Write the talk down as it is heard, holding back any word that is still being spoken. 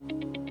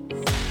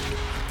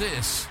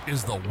This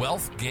is the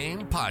Wealth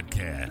Game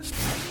Podcast,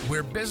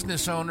 where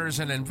business owners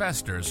and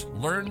investors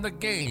learn the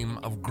game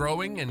of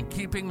growing and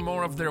keeping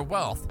more of their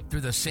wealth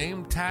through the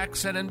same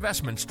tax and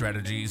investment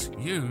strategies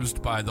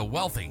used by the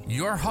wealthy.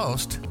 Your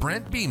host,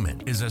 Brent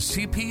Beeman, is a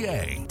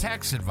CPA,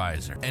 tax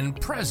advisor, and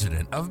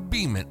president of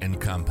Beeman &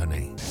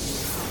 Company.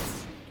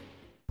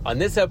 On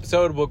this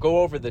episode, we'll go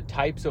over the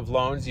types of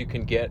loans you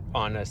can get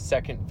on a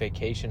second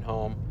vacation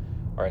home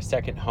or a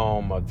second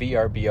home, a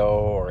VRBO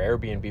or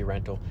Airbnb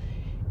rental.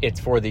 It's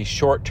for the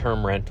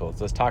short-term rentals.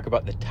 Let's talk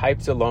about the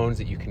types of loans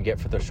that you can get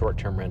for the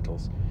short-term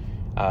rentals.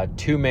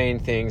 Two main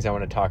things I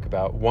want to talk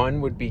about. One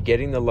would be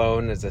getting the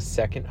loan as a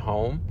second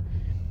home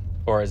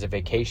or as a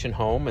vacation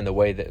home and the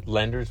way that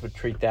lenders would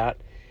treat that.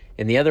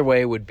 And the other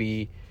way would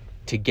be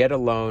to get a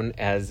loan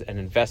as an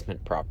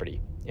investment property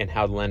and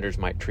how lenders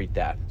might treat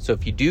that. So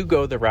if you do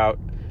go the route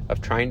of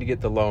trying to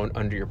get the loan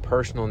under your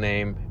personal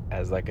name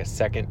as like a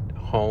second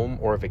home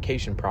or a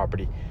vacation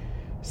property,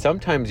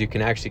 sometimes you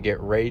can actually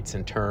get rates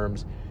and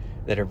terms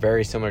that are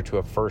very similar to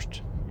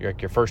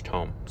your first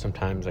home.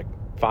 Sometimes like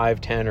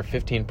 5, 10, or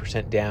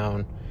 15%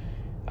 down,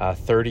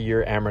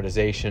 30-year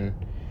amortization,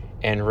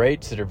 and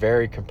rates that are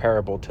very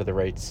comparable to the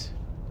rates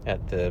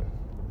at that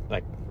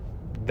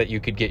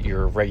you could get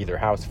your regular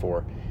house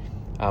for.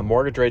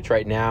 Mortgage rates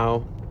right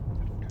now,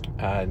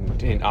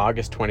 in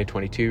August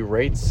 2022,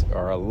 rates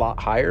are a lot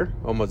higher,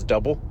 almost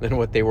double than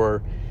what they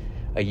were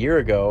a year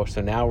ago. So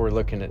now we're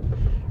looking at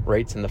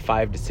rates in the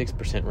 5 to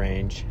 6%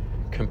 range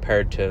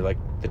compared to like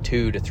the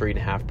 2 to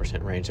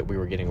 3.5% range that we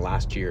were getting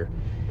last year.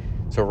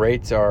 So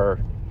rates are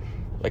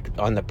like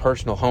on the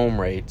personal home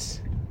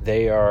rates,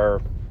 they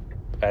are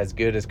as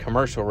good as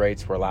commercial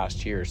rates were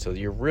last year. So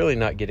you're really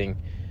not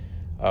getting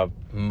a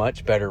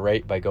much better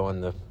rate by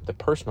going the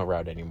personal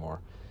route anymore.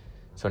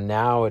 So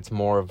now it's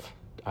more of,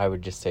 I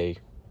would just say,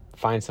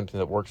 find something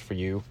that works for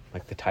you,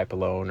 like the type of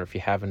loan, or if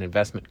you have an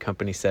investment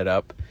company set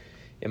up,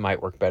 it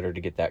might work better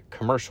to get that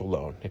commercial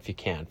loan if you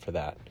can for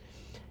that.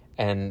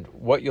 And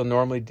what you'll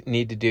normally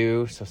need to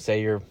do, so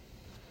say you're,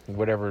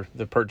 whatever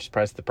the purchase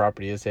price of the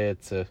property is, say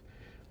it's a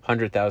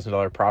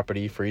 $100,000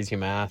 property for easy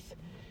math.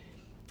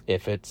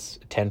 If it's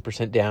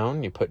 10%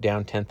 down, you put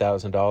down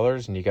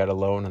 $10,000 and you got a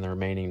loan on the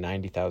remaining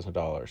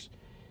 $90,000.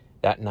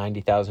 That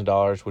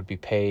 $90,000 would be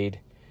paid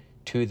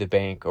to the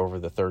bank over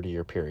the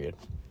 30-year period.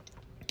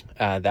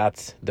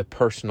 That's the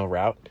personal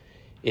route.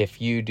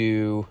 If you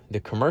do the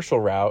commercial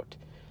route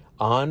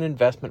on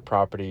investment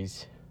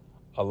properties,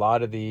 a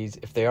lot of these,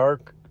 if they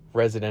are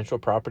residential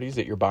properties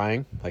that you're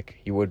buying, like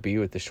you would be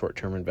with the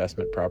short-term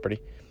investment property,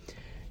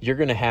 you're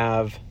going to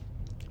have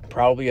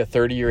probably a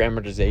 30-year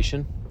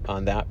amortization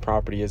on that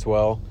property as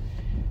well.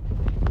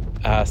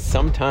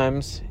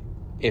 Sometimes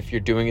if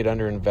you're doing it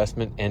under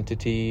investment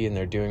entity and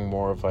they're doing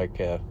more of like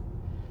a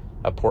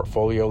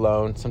portfolio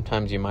loan,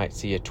 sometimes you might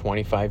see a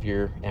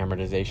 25-year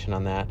amortization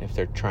on that if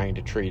they're trying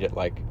to treat it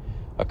like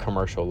a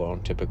commercial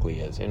loan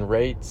typically is. And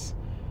rates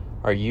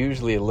are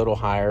usually a little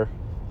higher,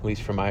 at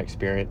least from my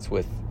experience,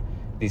 with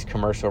these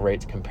commercial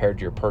rates compared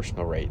to your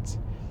personal rates.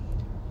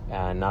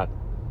 Not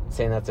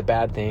saying that's a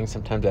bad thing.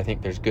 Sometimes I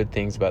think there's good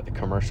things about the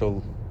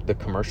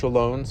commercial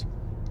loans.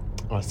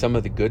 Some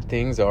of the good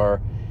things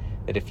are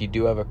that if you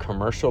do have a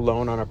commercial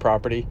loan on a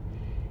property,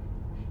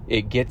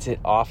 it gets it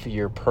off of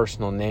your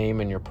personal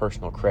name and your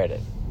personal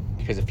credit.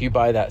 Because if you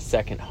buy that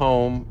second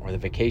home or the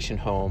vacation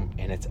home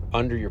and it's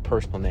under your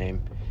personal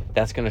name,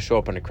 that's going to show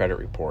up on a credit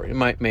report. It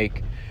might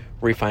make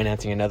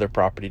refinancing another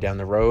property down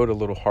the road a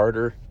little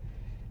harder,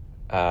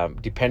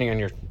 depending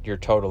on your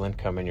total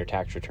income and your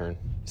tax return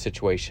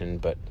situation.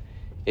 But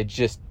it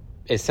just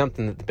is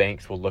something that the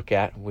banks will look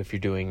at if you're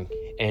doing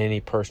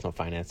any personal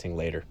financing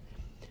later.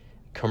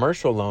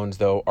 Commercial loans,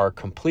 though, are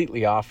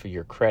completely off of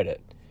your credit.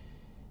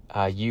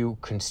 You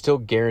can still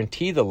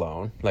guarantee the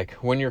loan. Like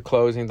when you're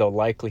closing, they'll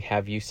likely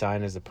have you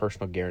sign as a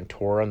personal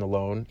guarantor on the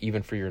loan,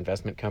 even for your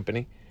investment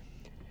company.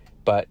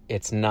 But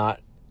it's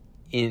not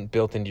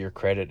built into your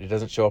credit. It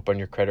doesn't show up on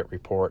your credit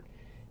report.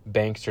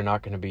 Banks are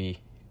not going to be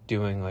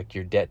doing like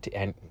your debt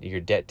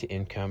to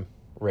income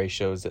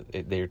ratios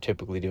that they're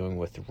typically doing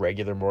with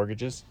regular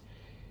mortgages.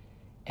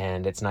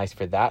 And it's nice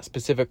for that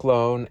specific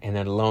loan. And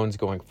then loans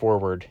going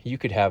forward, you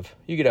could have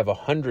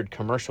 100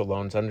 commercial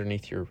loans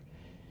underneath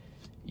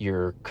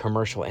your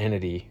commercial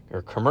entity,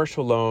 or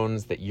commercial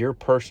loans that you're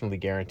personally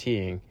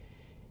guaranteeing,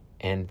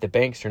 and the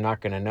banks are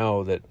not going to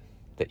know that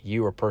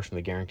you are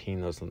personally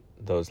guaranteeing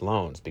those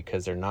loans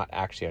because they're not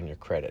actually on your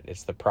credit.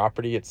 It's the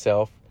property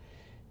itself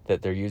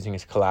that they're using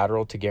as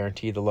collateral to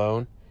guarantee the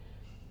loan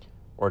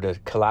or to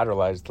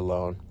collateralize the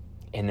loan,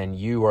 and then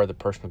you are the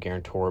personal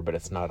guarantor, but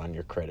it's not on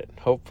your credit.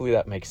 Hopefully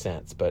that makes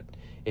sense. But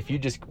if you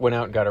just went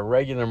out and got a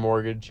regular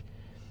mortgage,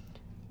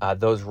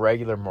 those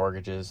regular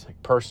mortgages,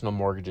 like personal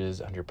mortgages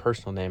under your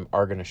personal name,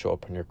 are going to show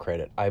up on your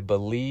credit. I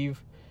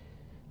believe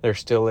there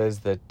still is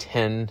the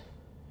 10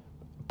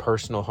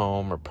 personal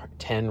home or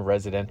 10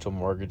 residential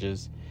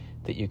mortgages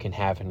that you can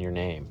have in your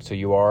name. So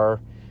you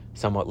are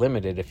somewhat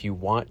limited. If you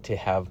want to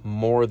have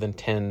more than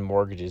 10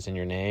 mortgages in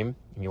your name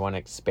and you want to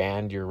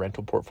expand your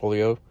rental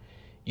portfolio,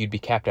 you'd be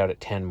capped out at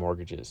 10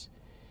 mortgages.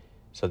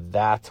 So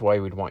that's why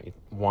we'd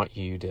want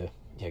you to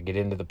get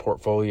into the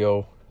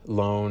portfolio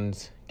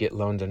loans, get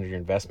loans under your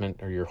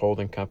investment or your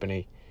holding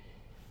company,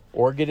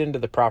 or get into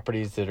the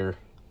properties that are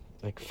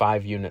like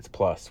 5 units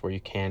plus where you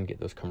can get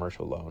those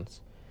commercial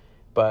loans.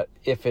 But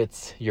if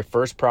it's your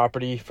first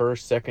property,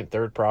 first, second,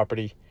 third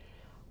property,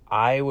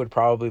 I would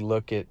probably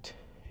look at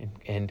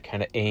and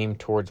kind of aim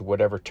towards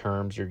whatever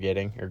terms you're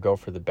getting, or go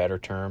for the better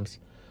terms,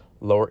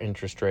 lower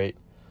interest rate,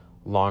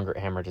 longer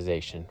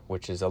amortization,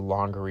 which is a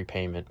longer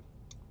repayment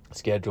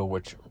schedule,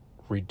 which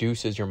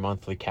reduces your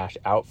monthly cash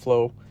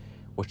outflow,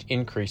 which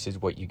increases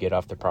what you get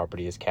off the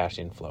property as cash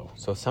inflow.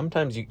 So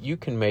sometimes you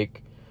can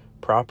make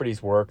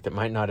properties work that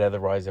might not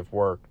otherwise have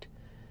worked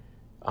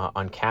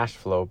on cash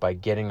flow by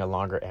getting a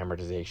longer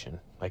amortization.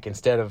 Like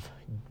instead of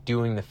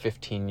doing the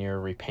 15-year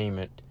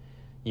repayment,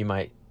 you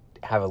might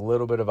have a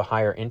little bit of a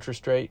higher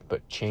interest rate,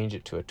 but change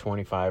it to a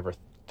 25 or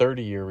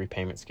 30-year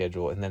repayment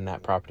schedule, and then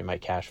that property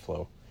might cash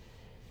flow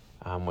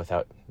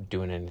without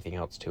doing anything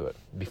else to it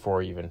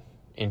before even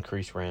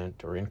increase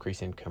rent or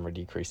increase income or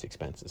decrease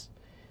expenses.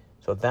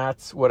 So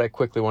that's what I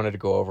quickly wanted to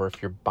go over.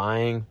 If you're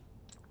buying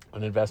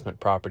an investment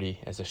property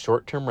as a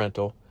short-term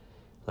rental,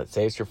 let's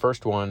say it's your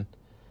first one,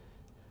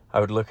 I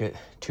would look at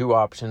 2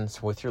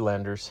 options with your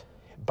lenders: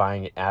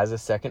 buying it as a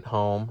second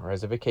home or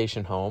as a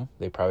vacation home.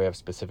 They probably have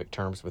specific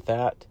terms with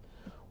that.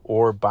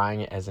 Or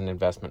buying it as an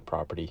investment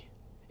property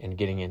and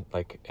getting in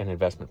like an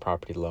investment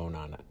property loan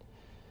on it.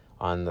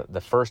 On the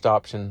first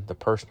option, the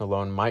personal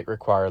loan might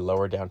require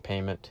lower down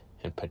payment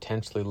and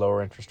potentially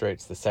lower interest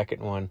rates. The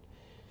second one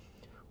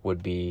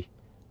would be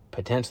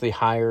potentially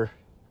higher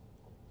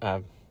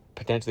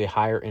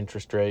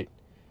interest rate.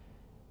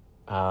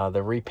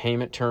 The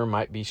repayment term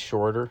might be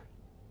shorter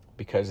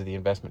because of the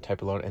investment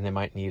type of loan, and they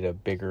might need a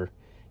bigger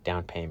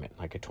down payment,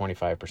 like a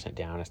 25%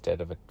 down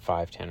instead of a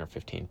 5, 10, or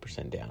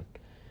 15% down.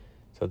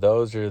 So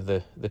those are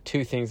the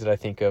 2 things that I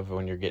think of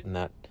when you're getting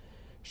that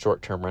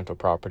short-term rental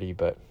property,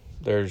 but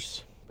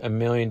there's a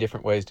million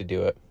different ways to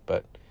do it,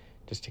 but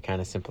just to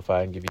kind of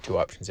simplify and give you 2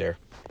 options there.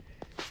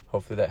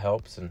 Hopefully that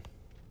helps, and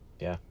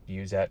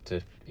use that to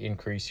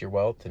increase your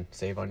wealth and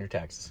save on your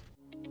taxes.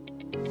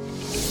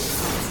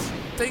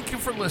 Thank you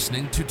for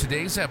listening to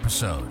today's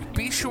episode.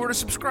 Be sure to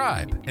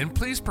subscribe and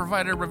please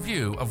provide a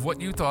review of what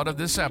you thought of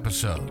this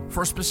episode.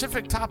 For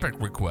specific topic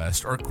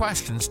requests or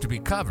questions to be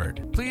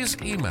covered, please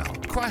email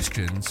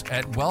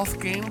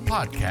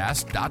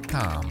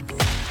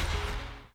questions@wealthgamepodcast.com.